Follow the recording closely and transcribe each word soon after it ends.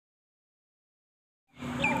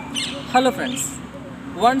Hello friends,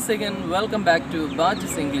 once again welcome back to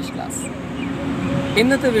Baj's English class.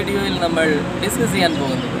 ഇന്നത്തെ വീഡിയോയിൽ നമ്മൾ discuss ചെയ്യാൻ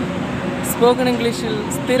പോകുന്നത് സ്പോക്കൺ ഇംഗ്ലീഷിൽ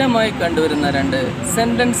സ്ഥിരമായി കണ്ടുവരുന്ന രണ്ട്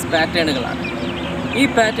സെൻറ്റൻസ് പാറ്റേണുകളാണ്. ഈ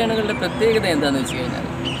പാറ്റേണുകളുടെ പ്രത്യേകത എന്താണെന്ന് വെച്ച് കഴിഞ്ഞാൽ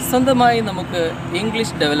സ്വന്തമായി നമുക്ക്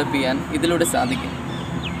ഇംഗ്ലീഷ് ഡെവലപ്പ് ചെയ്യാൻ ഇതിലൂടെ സാധിക്കും.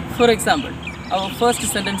 For example, our first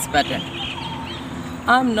sentence pattern,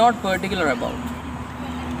 I am not particular about.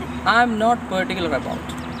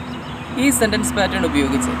 ഈ സെൻറ്റൻസ് പാറ്റേൺ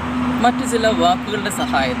ഉപയോഗിച്ച് മറ്റു ചില വാക്കുകളുടെ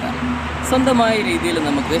സഹായത്താൽ സ്വന്തമായ രീതിയിൽ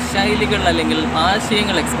നമുക്ക് ശൈലികൾ അല്ലെങ്കിൽ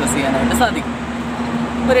ആശയങ്ങൾ എക്സ്പ്രസ് ചെയ്യാനായിട്ട് സാധിക്കും.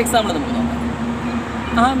 ഒരു എക്സാമ്പിൾ നമുക്ക് നോക്കാം.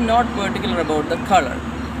 I am not particular about the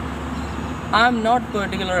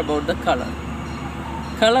color.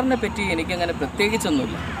 കളറിനെ പറ്റി എനിക്കങ്ങനെ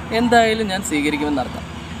പ്രത്യേകിച്ചൊന്നുമില്ല, എന്തായാലും ഞാൻ സ്വീകരിക്കുമെന്നർത്ഥം.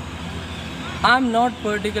 I am not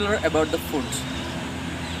particular about the food.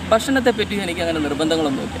 ഭക്ഷണത്തെ പറ്റി എനിക്കങ്ങനെ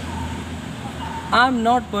നിർബന്ധങ്ങളൊന്നുമില്ല. I am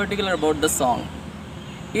not particular about the song.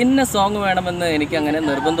 ഇന്ന സോങ് വേണമെന്ന് എനിക്കങ്ങനെ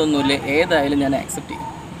നിർബന്ധമൊന്നുമില്ല, ഏതായാലും ഞാൻ ആക്സെപ്റ്റ് ചെയ്യും.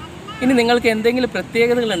 ഇനി നിങ്ങൾക്ക് എന്തെങ്കിലും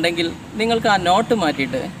പ്രത്യേകതകളുണ്ടെങ്കിൽ നിങ്ങൾക്ക് ആ നോട്ട്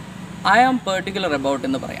മാറ്റിയിട്ട് I am particular about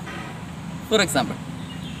എന്ന് പറയാം. For example,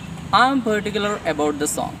 I am particular about the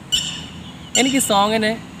song. എനിക്ക്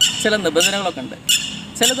സോങ്ങിന് ചില നിബന്ധനകളൊക്കെ ഉണ്ട്,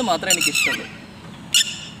 ചിലത് മാത്രമേ എനിക്കിഷ്ടമുള്ളൂ.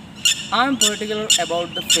 I am particular about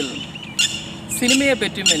the film. സിനിമയെ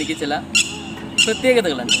പറ്റിയും എനിക്ക് ചില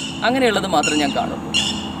പ്രത്യേകതകളുണ്ട്, അങ്ങനെയുള്ളത് മാത്രമേ ഞാൻ കാണുള്ളൂ.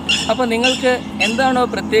 അപ്പോൾ നിങ്ങൾക്ക് എന്താണോ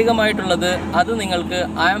പ്രത്യേകമായിട്ടുള്ളത് അത് നിങ്ങൾക്ക്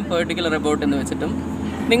I am particular about എന്ന് വെച്ചിട്ടും,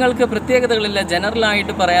 നിങ്ങൾക്ക് പ്രത്യേകതകളില്ല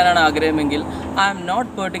ജനറലായിട്ട് പറയാനാണ് ആഗ്രഹമെങ്കിൽ I am not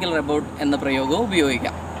particular about എന്ന പ്രയോഗവും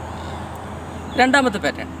ഉപയോഗിക്കാം. രണ്ടാമത്തെ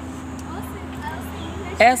pattern,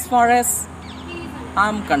 as far as I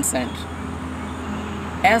am concerned,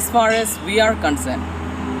 as far as we are concerned,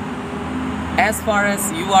 as far as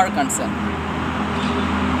you are concerned.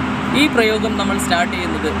 ഈ പ്രയോഗം നമ്മൾ സ്റ്റാർട്ട്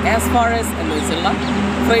ചെയ്യുന്നത് as far as എന്ന് വെച്ചുള്ള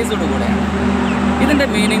ഫ്രേസോട് കൂടെയാണ്. ഇതിൻ്റെ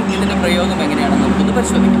മീനിങ്, ഇതിൻ്റെ പ്രയോഗം എങ്ങനെയാണെന്ന് നമുക്കൊന്ന്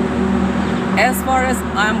പരിശോധിക്കാം. as far as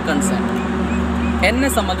I am concerned, എന്നെ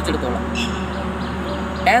സംബന്ധിച്ചിടത്തോളം.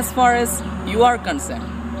 as far as you are concerned,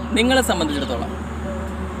 നിങ്ങളെ സംബന്ധിച്ചിടത്തോളം.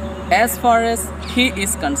 as far as he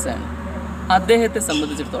is concerned, അദ്ദേഹത്തെ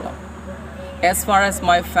സംബന്ധിച്ചിടത്തോളം. as far as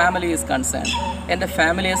my family is concerned, എൻ്റെ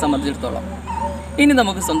ഫാമിലിയെ സംബന്ധിച്ചിടത്തോളം. ഇനി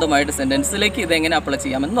നമുക്ക് സ്വന്തമായിട്ട് സെൻറ്റൻസിലേക്ക് ഇതെങ്ങനെ അപ്ലൈ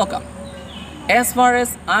ചെയ്യാമെന്ന് നോക്കാം. as far as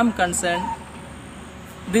I am concerned,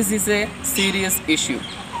 this is a serious issue.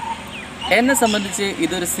 എന്നെ സംബന്ധിച്ച്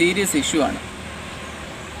ഇതൊരു സീരിയസ് ഇഷ്യൂ ആണ്.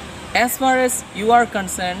 as far as you are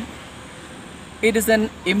concerned, it is an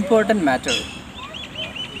important matter.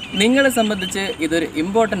 നിങ്ങളെ സംബന്ധിച്ച് ഇതൊരു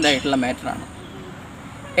ഇമ്പോർട്ടൻ്റ് ആയിട്ടുള്ള മാറ്ററാണ്.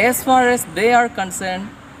 as far as they are concerned,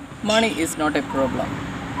 money is not a problem.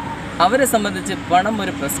 അവരെ സംബന്ധിച്ച് പണം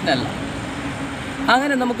ഒരു പ്രശ്നമല്ല.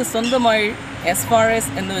 അങ്ങനെ നമുക്ക് സ്വന്തമായി as far as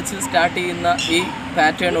എന്ന് വെച്ച് സ്റ്റാർട്ട് ചെയ്യുന്ന ഈ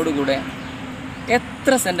പാറ്റേണോടുകൂടെ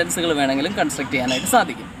എത്ര സെൻറ്റൻസുകൾ വേണമെങ്കിലും കൺസ്ട്രക്റ്റ് ചെയ്യാനായിട്ട്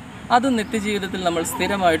സാധിക്കും. അതും നിത്യജീവിതത്തിൽ നമ്മൾ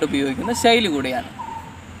സ്ഥിരമായിട്ട് ഉപയോഗിക്കുന്ന ശൈലി കൂടിയാണ്.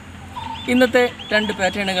 ഇന്നത്തെ രണ്ട്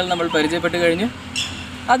പാറ്റേണുകൾ നമ്മൾ പരിചയപ്പെട്ട് കഴിഞ്ഞു.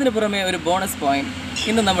 അതിന് പുറമെ ഒരു ബോണസ് പോയിൻറ്റ്,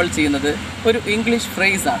 ഇന്ന് നമ്മൾ ചെയ്യുന്നത് ഒരു ഇംഗ്ലീഷ്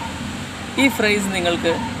ഫ്രേസാണ്. ഈ ഫ്രേസ്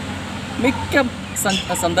നിങ്ങൾക്ക് മിക്ക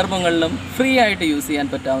സന്ദർഭങ്ങളിലും ഫ്രീ ആയിട്ട് യൂസ് ചെയ്യാൻ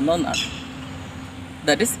പറ്റാവുന്ന ഒന്നാണ്.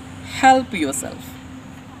 That is help your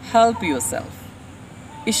self.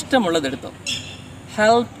 ഇഷ്ടമുള്ളതെടുത്തോ.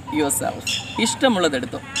 Help your self,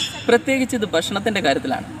 ഇഷ്ടമുള്ളതെടുത്തോ. പ്രത്യേകിച്ച് ഇത് ഭക്ഷണത്തിൻ്റെ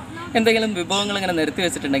കാര്യത്തിലാണ്. എന്തെങ്കിലും വിഭവങ്ങൾ ഇങ്ങനെ നിരത്തി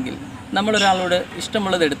വെച്ചിട്ടുണ്ടെങ്കിൽ നമ്മളൊരാളോട്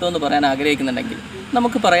ഇഷ്ടമുള്ളത് എടുത്തോ എന്ന് പറയാൻ ആഗ്രഹിക്കുന്നുണ്ടെങ്കിൽ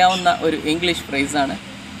നമുക്ക് പറയാവുന്ന ഒരു ഇംഗ്ലീഷ് ഫ്രേസാണ്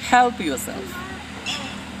ഹെൽപ്പ് യുവർ സെൽഫ്.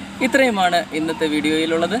 ഇത്രയുമാണ് ഇന്നത്തെ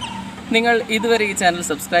വീഡിയോയിലുള്ളത്. നിങ്ങൾ ഇതുവരെ ഈ ചാനൽ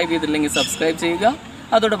സബ്സ്ക്രൈബ് ചെയ്തില്ലെങ്കിൽ സബ്സ്ക്രൈബ് ചെയ്യുക,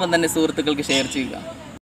 അതോടൊപ്പം തന്നെ സുഹൃത്തുക്കൾക്ക് ഷെയർ ചെയ്യുക.